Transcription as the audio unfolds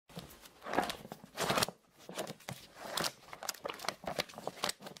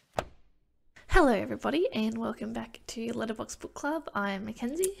Hello everybody and welcome back to Letterbox Book Club. I'm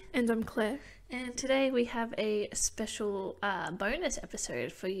Mackenzie. And I'm Claire. And today we have a special bonus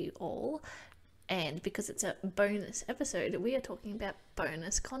episode for you all. And because it's a bonus episode, we are talking about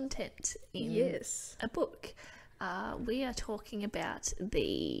bonus content in a book. We are talking about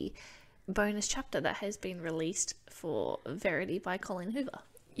the bonus chapter that has been released for Verity by Colleen Hoover.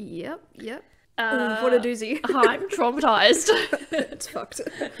 Yep. What a doozy. I'm traumatized. It's fucked.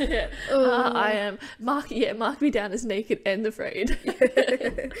 Yeah. I am. Mark me down as naked and afraid.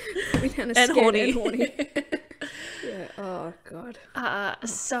 Put me down as and horny. Yeah. Oh god.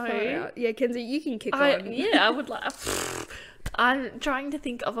 So Kenzie, you can kick on. I would like. I'm trying to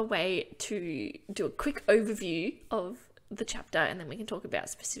think of a way to do a quick overview of the chapter, and then we can talk about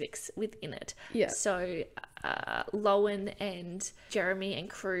specifics within it. Yeah. So, Lowen and Jeremy and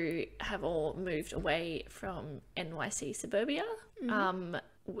crew have all moved away from NYC suburbia. Mm-hmm.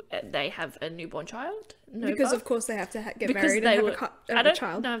 They have a newborn child. Nova, because of course they have to get married and have a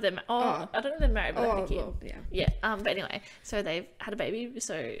child. I don't know if they're married, but they have a kid. Well, yeah. Yeah. But anyway, so they've had a baby,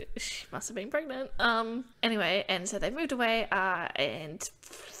 so she must have been pregnant. Anyway, and so they've moved away, and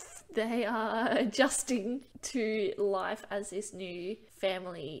they are adjusting to life as this new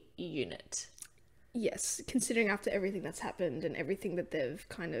family unit. Yes, considering after everything that's happened and everything that they've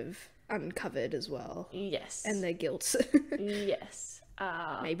kind of uncovered as well. Yes. And their guilt. Yes.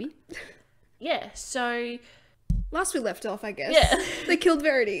 Maybe. Yeah, so last we left off, I guess. Yeah. They killed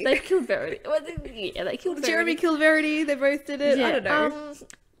Verity. They killed Verity. Well, they killed Verity. Jeremy killed Verity. They both did it. Yeah, I don't know.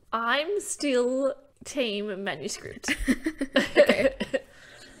 I'm still team manuscript.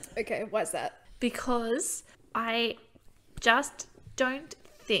 Okay, why's that? Because I just don't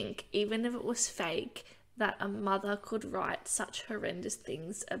think, even if it was fake, that a mother could write such horrendous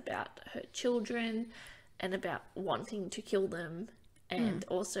things about her children and about wanting to kill them, and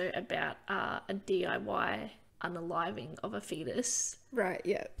also about a DIY unaliving of a fetus. Right,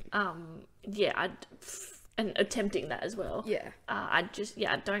 yeah. And attempting that as well. Yeah. I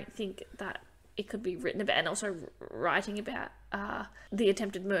don't think that it could be written about, and also writing about the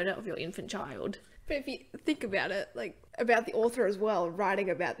attempted murder of your infant child. But if you think about it, like, about the author as well, writing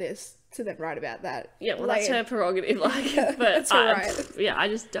about this to then write about that. Yeah, well, that's her prerogative, like, yeah, but that's right. Yeah, I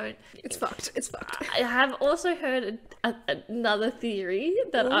just don't. It's fucked. I have also heard another theory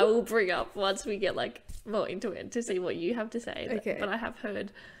that I will bring up once we get, like, more into it to see what you have to say. Okay. But I have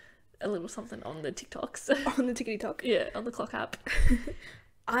heard a little something on the TikToks. On the TikTok? Yeah, on the clock app.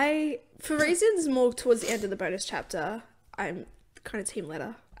 For reasons more towards the end of the bonus chapter, I'm kind of team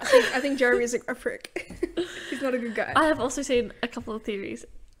letter. I think Jeremy is a prick. He's not a good guy. I have also seen a couple of theories.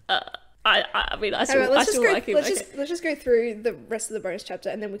 I still like him. Let's just go through the rest of the bonus chapter,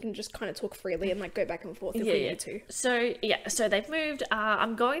 and then we can just kind of talk freely and like go back and forth if we need to. So they've moved.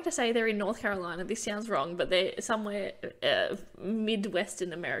 I'm going to say they're in North Carolina. This sounds wrong, but they're somewhere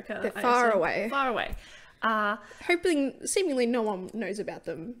Midwestern America. They're far away. Far away. Hoping, seemingly no one knows about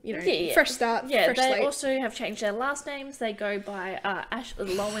them, fresh start, fresh they slate. also have changed their last names. They go by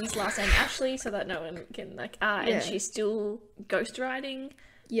Lowen's last name Ashley, so that no one can and she's still ghostwriting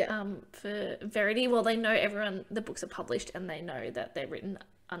for Verity. Well, they know everyone, the books are published, and they know that they're written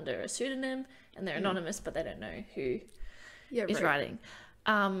under a pseudonym and they're anonymous, but they don't know who is writing.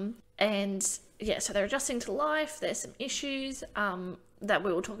 So they're adjusting to life. There's some issues that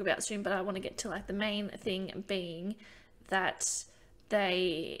we will talk about soon, but I want to get to like the main thing being that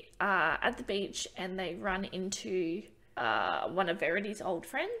they are at the beach and they run into one of Verity's old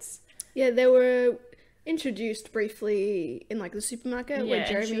friends. Yeah, they were introduced briefly in like the supermarket where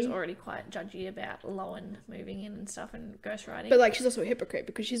Jeremy... she was already quite judgy about Lowen moving in and stuff and ghostwriting. But like she's also a hypocrite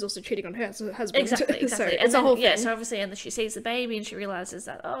because she's also cheating on her husband. Exactly. So and it's a whole thing. Yeah, so obviously, and she sees the baby and she realizes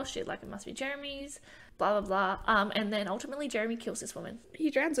that, oh shit, like it must be Jeremy's, blah blah blah. And then ultimately Jeremy kills this woman.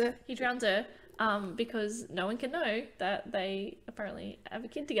 He drowns her. Because no one can know that they apparently have a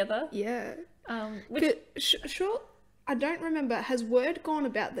kid together. Yeah. Sure. I don't remember. Has word gone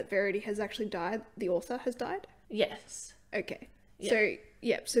about that Verity has actually died? The author has died? Yes. Okay.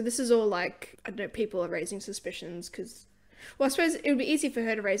 Yeah. So this is all like, I don't know, people are raising suspicions because... Well, I suppose it would be easy for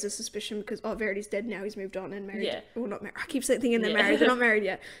her to raise a suspicion because, Verity's dead now, he's moved on and married. Yeah. Well, not married. I keep thinking they're married. They're not married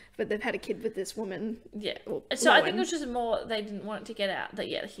yet. But they've had a kid with this woman. Yeah. So I think it was just more, they didn't want it to get out that,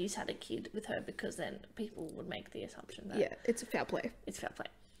 he's had a kid with her because then people would make the assumption that... Yeah, it's a foul play. It's foul play.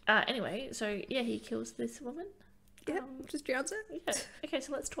 Anyway, so, he kills this woman. Yeah, just drowns her. Yeah. Okay,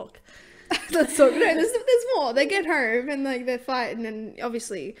 so let's talk. Let's talk. No, there's more. They get home and like they're fighting, and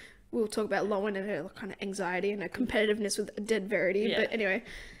obviously we'll talk about Lowen and her kind of anxiety and her competitiveness with a dead Verity. Yeah. But anyway,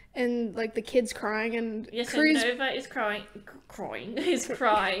 and like the kid's crying, and Yes, Cruz... so Nova is he's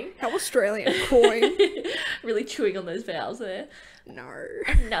crying. How Australian, crying. Really chewing on those vowels there. No.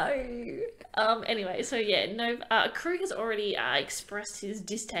 Anyway, so yeah, Nova, Crew has already expressed his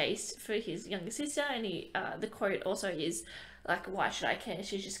distaste for his younger sister, and the quote also is like, "Why should I care?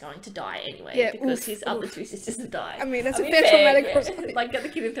 She's just going to die anyway because his other two sisters have died." I mean, that's a fair traumatic yeah. response. Like, get the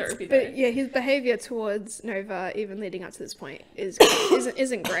kid in therapy. But yeah, his behavior towards Nova, even leading up to this point,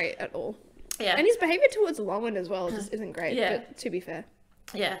 isn't great at all. Yeah, and his behavior towards Lowen as well just isn't great. Yeah. But to be fair.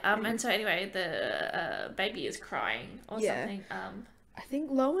 Yeah. And so anyway, the baby is crying or something. I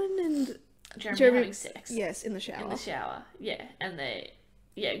think Lowen and Jeremy are having sex. Yes, in the shower. Yeah, and they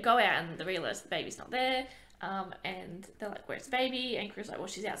go out and they realise the baby's not there. And they're like, "Where's the baby?" And Crew's like, "Well,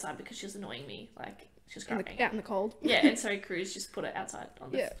 she's outside because she was annoying me. Like, she's crying out in the cold." Yeah, and so Crew's just put her outside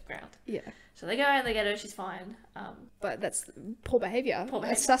on the ground. Yeah. So they go and they get her. She's fine. But that's poor behaviour.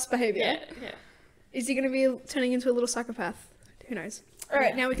 That's sus behaviour. Yeah. Is he going to be turning into a little psychopath? Who knows? All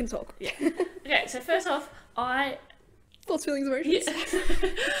right, now we can talk. Yeah. Okay, so first off, thoughts, feelings, emotions.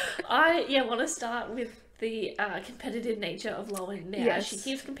 Yeah. I want to start with the competitive nature of Lowen now. Yes. She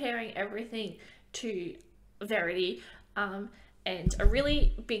keeps comparing everything to Verity, and a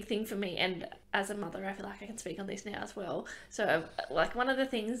really big thing for me, and as a mother I feel like I can speak on this now as well. So like one of the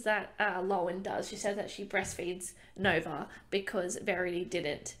things that Lowen does, she says that she breastfeeds Nova because Verity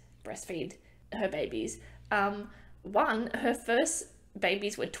didn't breastfeed her babies. Her first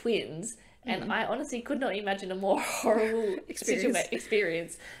babies were twins, and I honestly could not imagine a more horrible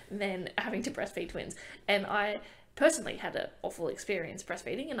experience than having to breastfeed twins. And I personally had an awful experience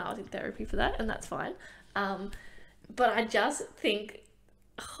breastfeeding, and I was in therapy for that, and that's fine. But I just think,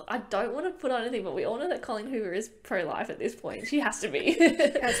 I don't want to put on anything, but we all know that Colleen Hoover is pro-life at this point. She has to be.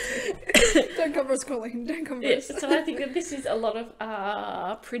 Don't cover us, Colleen. Don't cover us. So I think that this is a lot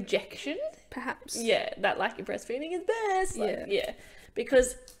of projection. Perhaps. Yeah, that like breastfeeding is best. Like,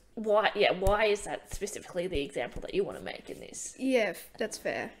 because why is that specifically the example that you want to make in this? Yeah, that's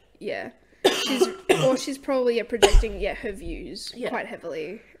fair. Yeah. She's probably projecting her views quite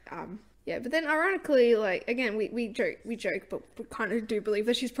heavily. But then ironically, like, again, we joke, but we kind of do believe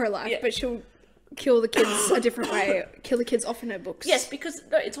that she's pro-life, but she'll kill the kids a different way, kill the kids off in her books. Yes, because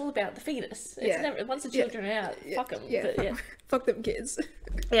it's all about the fetus. It's never, once the children are out, fuck them. Yeah, fuck them kids.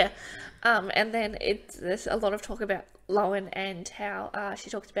 Yeah. And then there's a lot of talk about Lowen and how she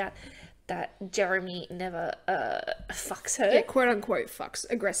talks about that Jeremy never fucks her. Yeah, quote unquote fucks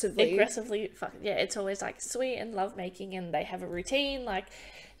aggressively. Yeah, it's always like sweet and lovemaking, and they have a routine. Like,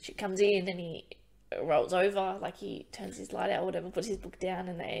 she comes in and he rolls over, like he turns his light out or whatever, puts his book down,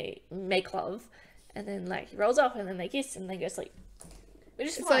 and they make love, and then like he rolls off and then they kiss and they go sleep.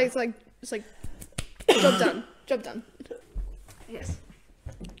 It's like job done. Yes.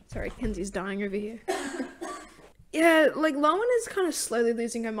 Sorry, Kenzie's dying over here. Yeah, like, Lowen is kind of slowly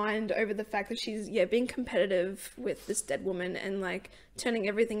losing her mind over the fact that she's, being competitive with this dead woman and, like, turning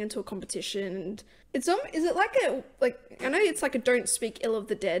everything into a competition. And is it like I know it's like a don't speak ill of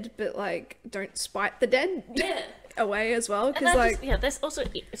the dead, but, like, don't spite the dead away as well. Because, like... there's also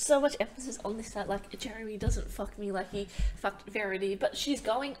so much emphasis on this that, like, Jeremy doesn't fuck me like he fucked Verity, but she's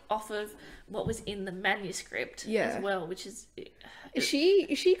going off of what was in the manuscript as well, which is... Is she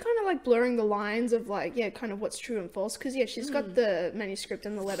kind of like blurring the lines of like, kind of what's true and false? Because she's got the manuscript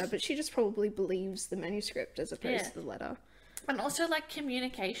and the letter, but she just probably believes the manuscript as opposed to the letter. And also like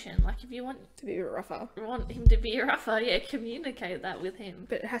communication, like if you want to be rougher, communicate that with him.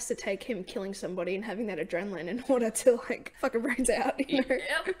 But it has to take him killing somebody and having that adrenaline in order to like fuck her brains out, you know?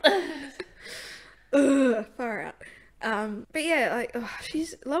 Yep. Ugh, far out. But like,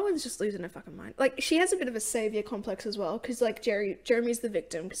 Lowen's just losing her fucking mind. Like, she has a bit of a savior complex as well, because like Jeremy's the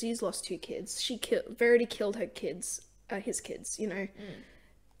victim because he's lost 2 kids. Verity killed her kids, his kids, you know.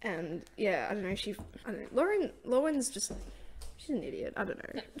 And I don't know. Lowen's just, she's an idiot. I don't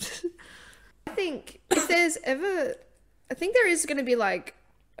know. I think if there's ever, I think there is going to be like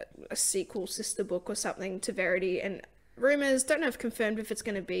a sequel sister book or something to Verity, and rumors, don't know if confirmed if it's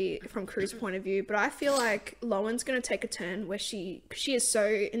going to be from Crew's point of view, but I feel like Lowen's going to take a turn where she is so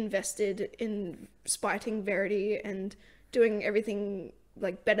invested in spiting Verity and doing everything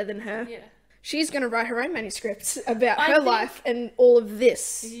like better than her. Yeah. She's going to write her own manuscripts about her life and all of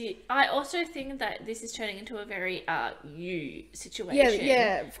this. Yeah, I also think that this is turning into a very you situation.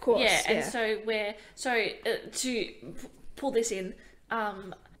 Yeah, of course. Yeah, and so to pull this in,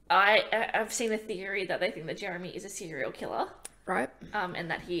 I've seen a theory that they think that Jeremy is a serial killer. Right. And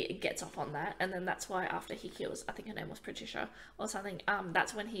that he gets off on that, and then that's why after he kills, I think her name was Patricia or something,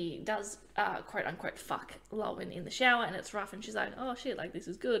 that's when he does quote unquote fuck Lowen in the shower, and it's rough, and she's like, oh shit, like this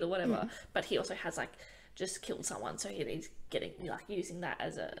is good or whatever. But he also has like just killed someone, so he's getting like using that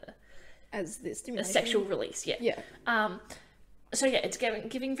as the stimulation, a sexual release. Yeah. So yeah, it's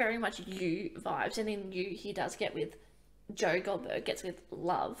giving very much you vibes, and in you he does get with Joe Goldberg, gets with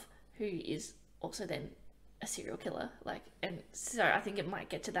Love, who is also then a serial killer, like, and so I think it might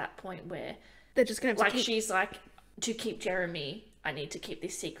get to that point where they're just gonna have like she's like, to keep Jeremy, I need to keep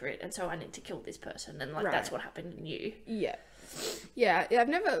this secret, and so I need to kill this person, and like that's what happened in you. Yeah, I've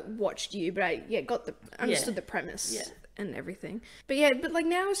never watched you, but I understood the premise and everything. But like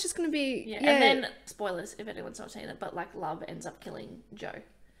now it's just gonna be and then spoilers if anyone's not seen it, but like Love ends up killing Joe.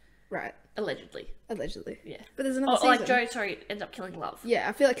 Right. Allegedly. Yeah. But there's another season. Like Joe, ends up killing Love. Yeah,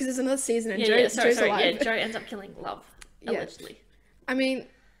 I feel like because there's another season and Joe's alive. Yeah, Joe ends up killing Love. Allegedly. I mean,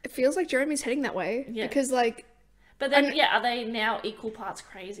 it feels like Jeremy's heading that way. Yeah. Because like... But then, are they now equal parts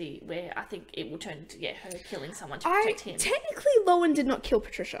crazy where I think it will turn to, her killing someone to protect him? Technically, Lowen did not kill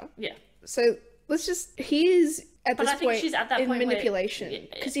Patricia. Yeah. So let's just... He is... At but this I think point, she's at that in point manipulation,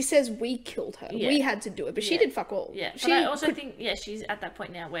 because he says we killed her, we had to do it, but she did fuck all. Yeah, but I also think she's at that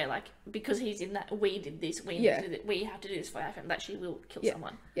point now where like because he's in that we did this, we need to do this, we have to do this for our family, that she will kill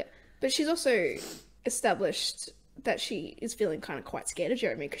someone. Yeah, but she's also established that she is feeling kind of quite scared of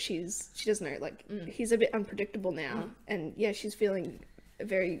Jeremy because she doesn't know, like he's a bit unpredictable now, and she's feeling a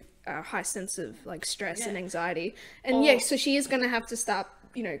very high sense of like stress and anxiety, and so she is going to have to start,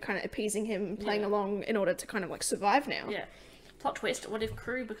 kind of appeasing him, playing along in order to kind of like survive now. Yeah. Plot twist, what if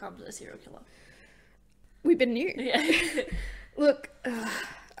Crew becomes a serial killer? We've been new. Yeah. Look, I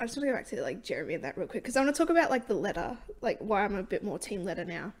just want to go back to like Jeremy and that real quick, because I want to talk about like the letter, like why I'm a bit more team letter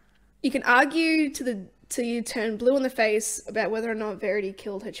now. You can argue till you turn blue in the face about whether or not Verity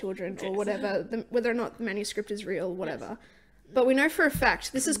killed her children or whatever, whether or not the manuscript is real, whatever. Yes. But we know for a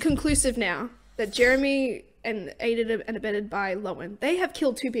fact, this is conclusive now, that Jeremy and aided and abetted by Lowen, they have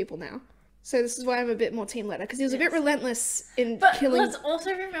killed 2 people now. So this is why I'm a bit more team letter, because he was a bit relentless in killing... But let's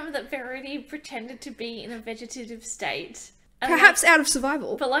also remember that Verity pretended to be in a vegetative state. Perhaps out of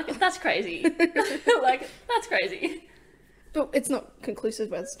survival. But like, that's crazy. Like, that's crazy. But it's not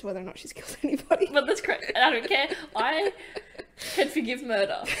conclusive as to whether or not she's killed anybody. But that's crazy. I don't care. I can forgive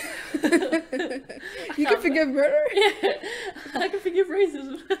murder. You can forgive murder? Yeah. I can forgive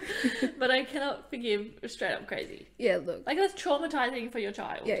racism. But I cannot forgive straight up crazy. Yeah, look. Like, that's traumatizing for your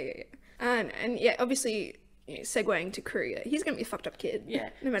child. Yeah. And obviously, segueing to Crew, he's going to be a fucked up kid. Yeah.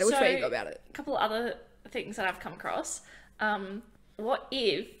 No matter which way you go about it. A couple of other things that I've come across. What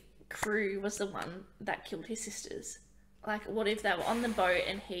if Crew was the one that killed his sisters? Like, what if they were on the boat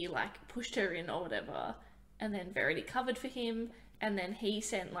and he, like, pushed her in or whatever, and then Verity covered for him, and then he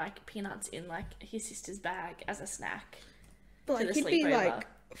sent, like, peanuts in, like, his sister's bag as a snack to the sleepover. He'd be, like,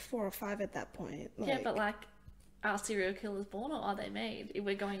 4 or 5 at that point. Like... Yeah, but, like, are serial killers born or are they made? If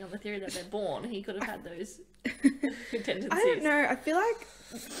we're going on the theory that they're born, he could have had those tendencies. I don't know. I feel like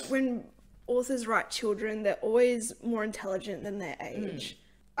when authors write children, they're always more intelligent than their age.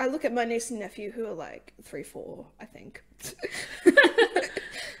 I look at my niece and nephew who are like 3, 4, I think.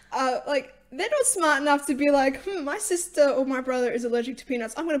 Like, they're not smart enough to be like, my sister or my brother is allergic to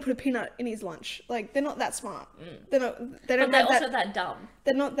peanuts, I'm going to put a peanut in his lunch. Like, they're not that smart. They don't but they're also that dumb.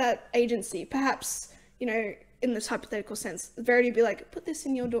 They're not that agency. Perhaps, in this hypothetical sense, Verity would be like, put this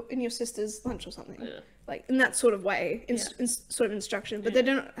in your sister's lunch or something. Yeah. Like, in that sort of way, in sort of instruction. But they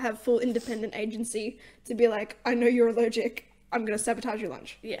don't have full independent agency to be like, I know you're allergic, I'm going to sabotage your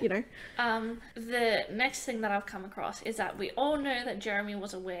lunch. Yeah. The next thing that I've come across is that we all know that Jeremy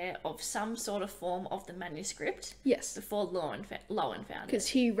was aware of some sort of form of the manuscript. Yes. Before Lowen found it. Because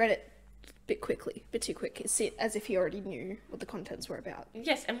he read it a bit too quick. It's as if he already knew what the contents were about.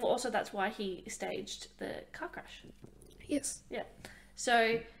 Yes, and also that's why he staged the car crash. Yes. Yeah.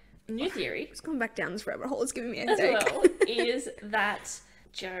 So, new theory... It's going back down this rabbit hole. It's giving me a headache. As well, is that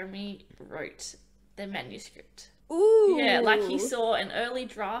Jeremy wrote the manuscript. Ooh. Yeah, like he saw an early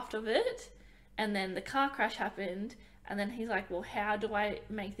draft of it, and then the car crash happened, and then he's like, well, how do I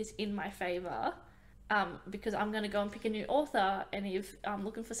make this in my favour? Because I'm going to go and pick a new author, and if I'm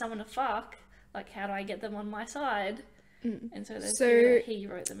looking for someone to fuck, like, how do I get them on my side? And so he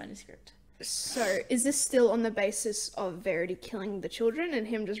wrote the manuscript. So, is this still on the basis of Verity killing the children and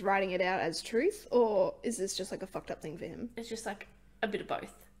him just writing it out as truth, or is this just like a fucked up thing for him? It's just like a bit of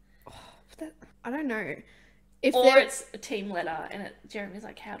both. I don't know. It's a team letter, and Jeremy's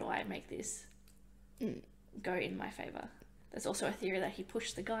like, how do I make this go in my favour? There's also a theory that he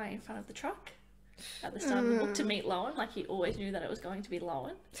pushed the guy in front of the truck. at the start of the book to meet Lowen. Like, he always knew that it was going to be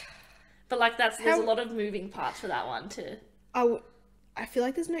Lowen. But, like, there's a lot of moving parts for that one, too. I feel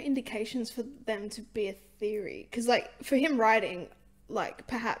like there's no indications for them to be a theory. Because, like, for him writing, like,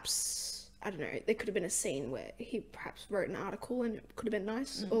 perhaps, I don't know, there could have been a scene where he perhaps wrote an article and it could have been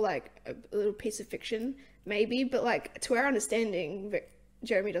nice. Or, like, a little piece of fiction, maybe. But, like, to our understanding,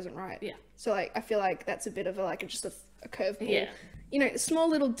 Jeremy doesn't write. Yeah. So, like, I feel like that's a bit of just a curveball. Yeah. You know, small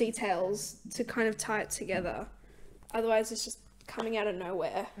little details to kind of tie it together. Otherwise, it's just coming out of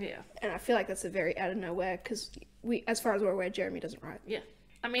nowhere. Yeah. And I feel like that's a very out of nowhere, because as far as we're aware, Jeremy doesn't write. Yeah.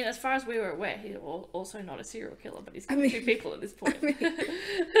 I mean, as far as we were aware, he's also not a serial killer, but he's killed 2 people at this point.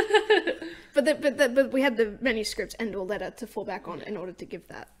 But we had the manuscript and or letter to fall back on in order to give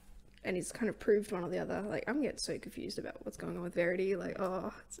that. And he's kind of proved one or the other. Like, I'm getting so confused about what's going on with Verity. Like,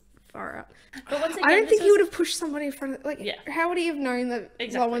 it's far out. But once again, I don't think he would have pushed somebody in front of... Like, how would he have known that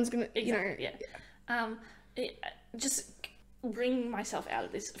someone's going to... Exactly, just bring myself out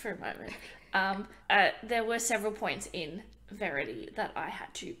of this for a moment. There were several points in Verity that I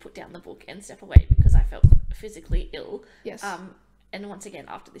had to put down the book and step away because I felt physically ill. Yes. And once again,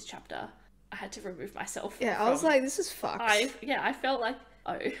 after this chapter, I had to remove myself. Yeah, I was like, this is fucked. I felt like,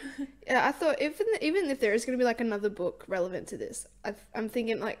 Yeah, I thought even if there is going to be like another book relevant to this, I'm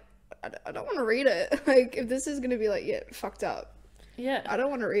thinking like, I don't want to read it. Like, if this is going to be like, fucked up. Yeah. I don't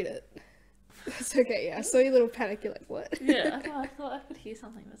want to read it. It's okay, yeah. I saw your little panic, you're like, what? Yeah, I thought I could hear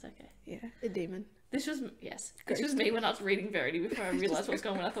something, that's okay. Yeah, a demon. This was me when I was reading Verity before I realised what was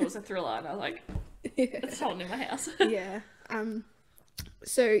going on. I thought it was a thriller, and I was like, it's holding in my house. Yeah.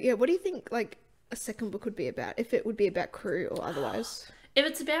 So, yeah, what do you think, like, a second book would be about? If it would be about Crew or otherwise? If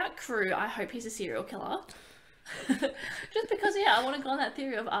it's about Crew, I hope he's a serial killer. Just because, I want to go on that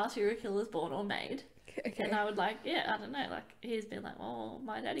theory of are serial killers born or made. Okay. And I would like, I don't know, like, he's been like, oh,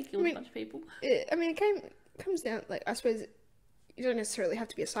 my daddy killed a bunch of people. It comes down, like, I suppose you don't necessarily have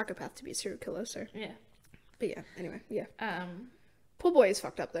to be a psychopath to be a serial killer, so. Yeah. But yeah, anyway, yeah. Poor boy is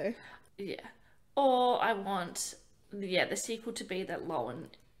fucked up, though. Yeah. Or I want, the sequel to be that Lowen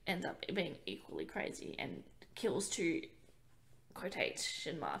ends up being equally crazy and kills to,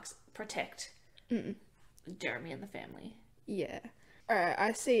 quotation marks, protect Jeremy and the family. Yeah. Alright,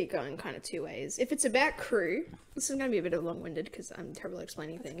 I see it going kind of 2 ways. If it's about Crew, this is going to be a bit of long-winded because I'm terrible at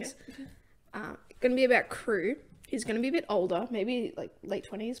explaining things. Okay. Going to be about Crew. He's going to be a bit older, maybe like late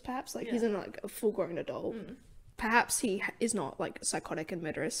 20s perhaps. Like he's in like a full-grown adult. Perhaps he is not like psychotic and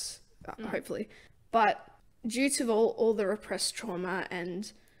murderous, hopefully. But due to all the repressed trauma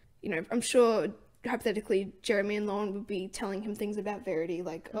and, I'm sure hypothetically Jeremy and Lowen would be telling him things about Verity,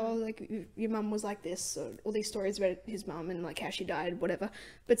 like, oh, like your mum was like this, or all these stories about his mum and like how she died, whatever.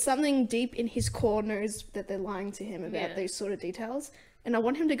 But something deep in his core knows that they're lying to him about those sort of details. And I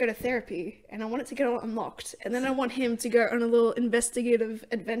want him to go to therapy, and I want it to get all unlocked, and then I want him to go on a little investigative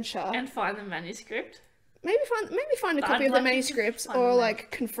adventure and find the manuscript. Maybe find a copy of the manuscript, or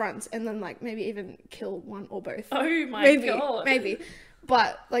like confront, and then like maybe even kill one or both. Oh my god! Maybe,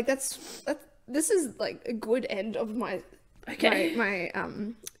 but like this is like a good end of my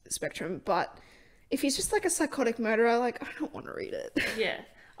spectrum. But if he's just like a psychotic murderer, like I don't want to read it. Yeah,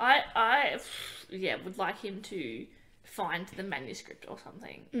 I would like him to find the manuscript or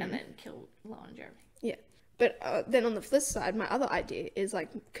something and then kill Lowen and Jeremy. Yeah. But then on the flip side, my other idea is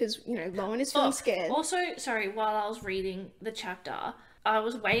like, because, Lowen is feeling scared. Also, sorry, while I was reading the chapter, I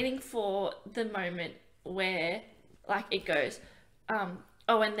was waiting for the moment where, like, it goes, and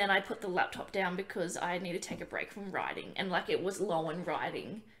then I put the laptop down because I need to take a break from writing. And, like, it was Lowen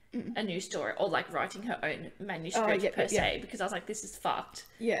writing a new story, or, like, writing her own manuscript per se, because I was like, this is fucked.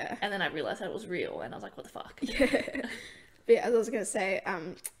 Yeah. And then I realised that it was real, and I was like, what the fuck? Yeah. But yeah, as I was going to say,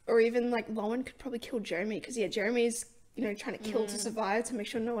 or even, like, Lowen could probably kill Jeremy, because, Jeremy's, trying to kill to survive, to make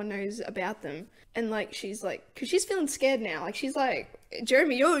sure no one knows about them. And, like, she's, like, because she's feeling scared now. Like, she's like,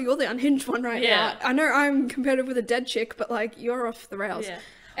 Jeremy, you're the unhinged one right now. I know I'm competitive with a dead chick, but, like, you're off the rails. Yeah.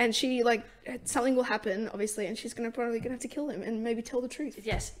 And she, like, something will happen, obviously, and she's probably going to have to kill him and maybe tell the truth.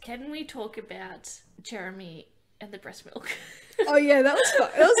 Yes. Can we talk about Jeremy and the breast milk? Oh, yeah, that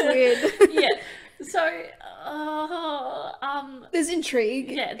was weird. Yeah. So, there's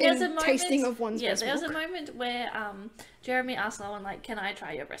intrigue. Yeah, there's a moment, tasting of one's breast milk. There's a moment where Jeremy asks Lowen, like, can I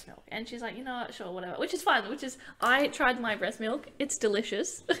try your breast milk? And she's like, sure, whatever. Which is fine. I tried my breast milk. It's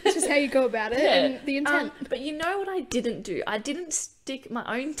delicious. It's just how you go about it and the intent. But you know what I didn't do? I didn't stick my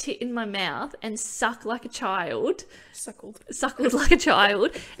own tit in my mouth and suck like a child. Suckled like a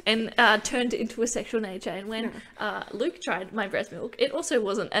child and turned it into a sexual nature. And when Luke tried my breast milk, it also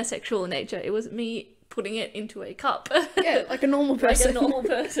wasn't a sexual nature. It was me putting it into a cup. Yeah, like a normal person. Like a normal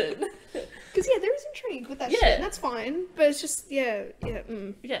person. Because there is intrigue with that shit, and that's fine. But it's just yeah.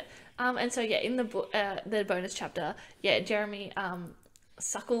 And so in the book, the bonus chapter, Jeremy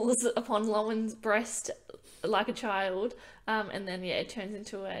suckles upon Lowen's breast like a child, and then it turns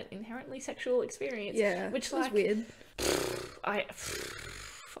into an inherently sexual experience. Yeah, which was weird. I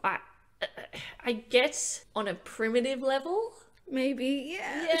get on a primitive level. Maybe,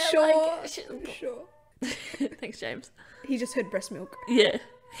 sure. Sure. Thanks, James. He just heard breast milk. Yeah.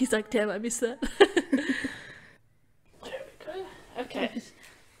 He's like, damn, I missed that. There we go. Okay.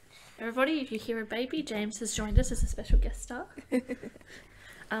 Everybody, if you hear a baby, James has joined us as a special guest star. So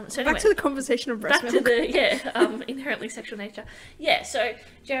anyway, back to the conversation of breast milk. Back to the, inherently sexual nature. Yeah, so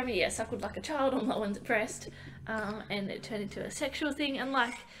Jeremy, suckled like a child on Lowen's breast, and it turned into a sexual thing, and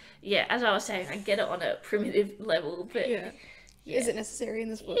as I was saying, I get it on a primitive level, but... Is it necessary in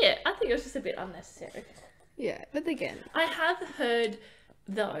this book? Yeah, I think it was just a bit unnecessary. Yeah, but again... I have heard,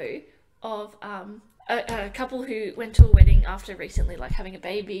 though, of a couple who went to a wedding after recently, having a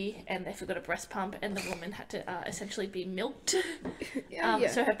baby, and they forgot a breast pump, and the woman had to essentially be milked.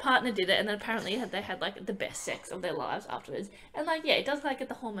 So her partner did it, and then apparently they had, the best sex of their lives afterwards. And, it does, get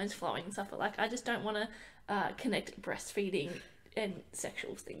the hormones flowing and stuff, but, I just don't want to connect breastfeeding and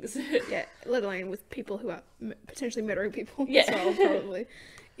sexual things. Let alone with people who are potentially murdering people as well, probably.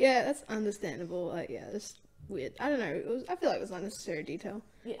 That's understandable. It's weird. I don't know. I feel like it was unnecessary detail.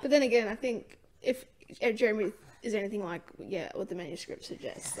 Yeah. But then again, I think if Jeremy is anything like what the manuscript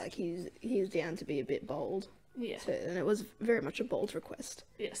suggests, he's down to be a bit bold. Yeah. So, and it was very much a bold request.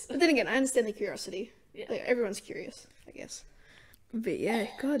 Yes. But then again, I understand the curiosity. Yeah. Everyone's curious, I guess. But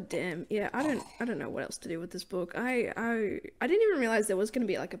god damn, I don't know what else to do with this book. I didn't even realize there was going to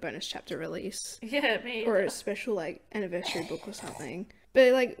be a bonus chapter release. Yeah, me either. Or a special anniversary book or something.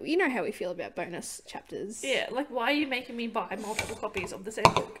 But you know how we feel about bonus chapters. Yeah, why are you making me buy multiple copies of the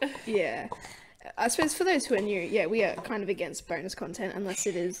same book? Yeah. I suppose for those who are new, we are kind of against bonus content unless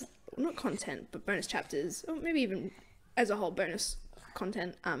it is not content, but bonus chapters, or maybe even as a whole bonus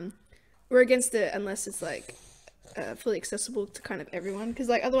content. We're against it unless it's fully accessible to kind of everyone, because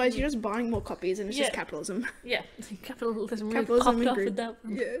otherwise you're just buying more copies and it's just capitalism. Yeah, capitalism really popped off with that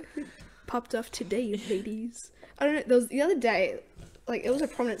one. Yeah, popped off today, ladies. I don't know. There was the other day, it was a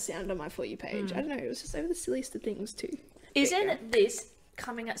prominent sound on my For You page. I don't know. It was just over the silliest of things too. Isn't this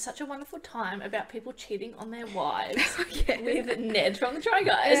coming at such a wonderful time about people cheating on their wives with Ned from the Try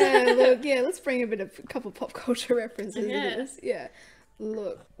Guys? Let's bring a couple pop culture references into this. Yeah.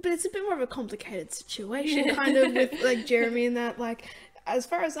 Look, but it's a bit more of a complicated situation, kind of, with Jeremy and that. As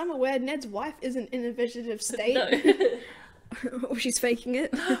far as I'm aware, Ned's wife isn't in a vegetative state, or she's faking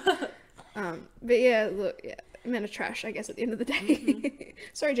it. But men are trash, I guess. At the end of the day,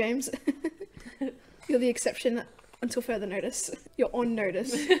 Sorry, James, you're the exception until further notice. You're on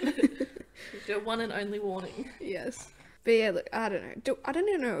notice. Your one and only warning. Yes. But look, I don't know. I don't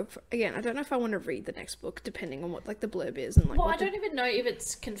even know I don't know if I want to read the next book, depending on what the blurb is and Well, I don't even know if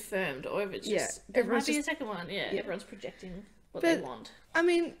it's confirmed or if it's just there might be a second one. Everyone's projecting what they want. I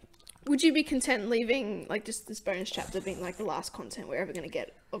mean, would you be content leaving just this bonus chapter being the last content we're ever going to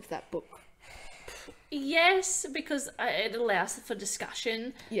get of that book? Yes, because it allows for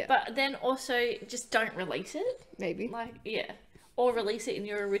discussion. Yeah. But then also just don't release it. Maybe. Or release it in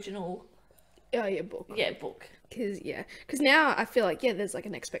your original. Book. Yeah, book. Because now I feel there's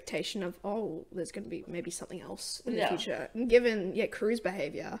an expectation of, there's going to be maybe something else in the future. And given, Crew's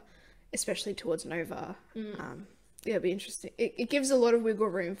behaviour, especially towards Nova, it'd be interesting. It gives a lot of wiggle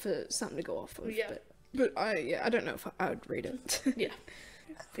room for something to go off of. Yeah. But I don't know if I would read it. Yeah.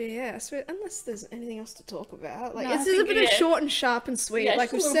 But so unless there's anything else to talk about, this is a bit of short and sharp and sweet.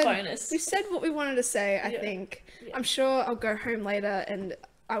 We said what we wanted to say, I think. Yeah. I'm sure I'll go home later and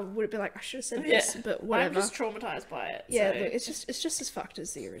I would have been I should have said this, but whatever. I'm just traumatized by it. Yeah, look, it's just as fucked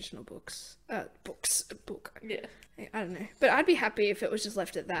as the original book. Yeah. I don't know. But I'd be happy if it was just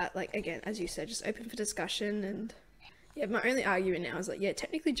left at that. Again, as you said, just open for discussion. And my only argument now is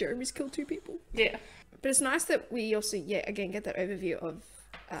technically Jeremy's killed 2 people. Yeah. But it's nice that we also, again, get that overview of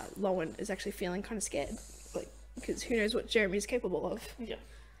Lowen is actually feeling kind of scared. Because who knows what Jeremy's capable of. Yeah.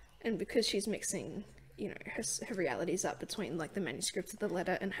 And because she's mixing... her realities up between the manuscript of the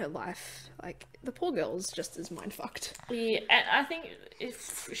letter and her life. The poor girl's just as mind fucked. Yeah, and I think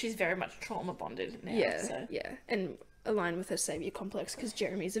she's very much trauma bonded now. Yeah, and aligned with her savior complex because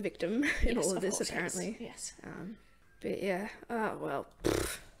Jeremy's a victim in all of this, apparently. Yes. But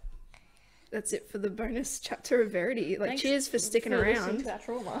that's it for the bonus chapter of Verity. Cheers for sticking around. To that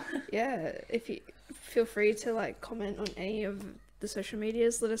trauma. If you feel free to comment on any of the social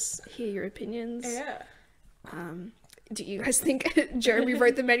medias, let us hear your opinions. do you guys think Jeremy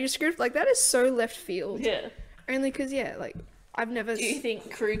wrote the manuscript? Like, that is so left field. Yeah. Only because, yeah, like, I've never... Do you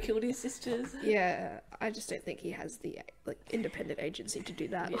think Crew killed his sisters? Yeah, I just don't think he has the, like, independent agency to do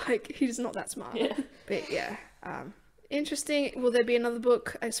that. Yeah. Like, he's not that smart. Yeah. But, yeah, interesting. Will there be another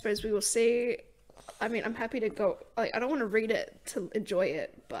book? I suppose we will see. I mean, I'm happy to go... Like, I don't want to read it to enjoy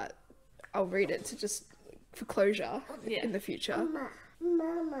it, but I'll read it to just... for closure in the future.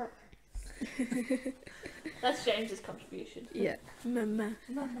 Mama. That's James's contribution. Yeah. Mama.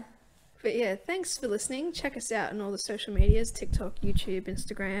 Mama. But yeah, thanks for listening. Check us out on all the social medias, TikTok, YouTube,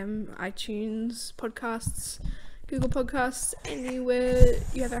 Instagram, iTunes, podcasts, Google Podcasts, anywhere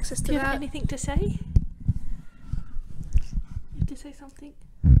you have access to Do you that. have anything to say? You have to say something?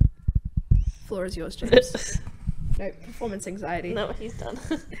 Floor is yours, James. No, performance anxiety. No, he's done.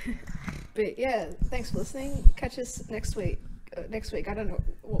 But yeah, thanks for listening. Catch us next week. Next week, I don't know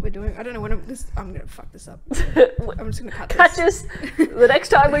what we're doing. I don't know when I'm gonna fuck this up. I'm just gonna cut Catch us the next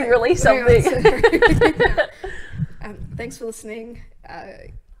time we release something. Thanks for listening.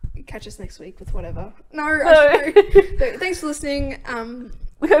 Catch us next week with whatever. No. Thanks for listening.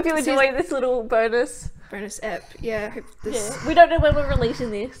 We hope you enjoy this little bonus ep. Yeah, I hope this... Yeah. We don't know when we're releasing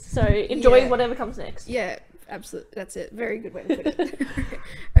this, so enjoy whatever comes next. Yeah, absolutely. That's it. Very good way to put it.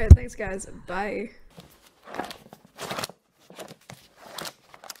 Alright, thanks guys. Bye.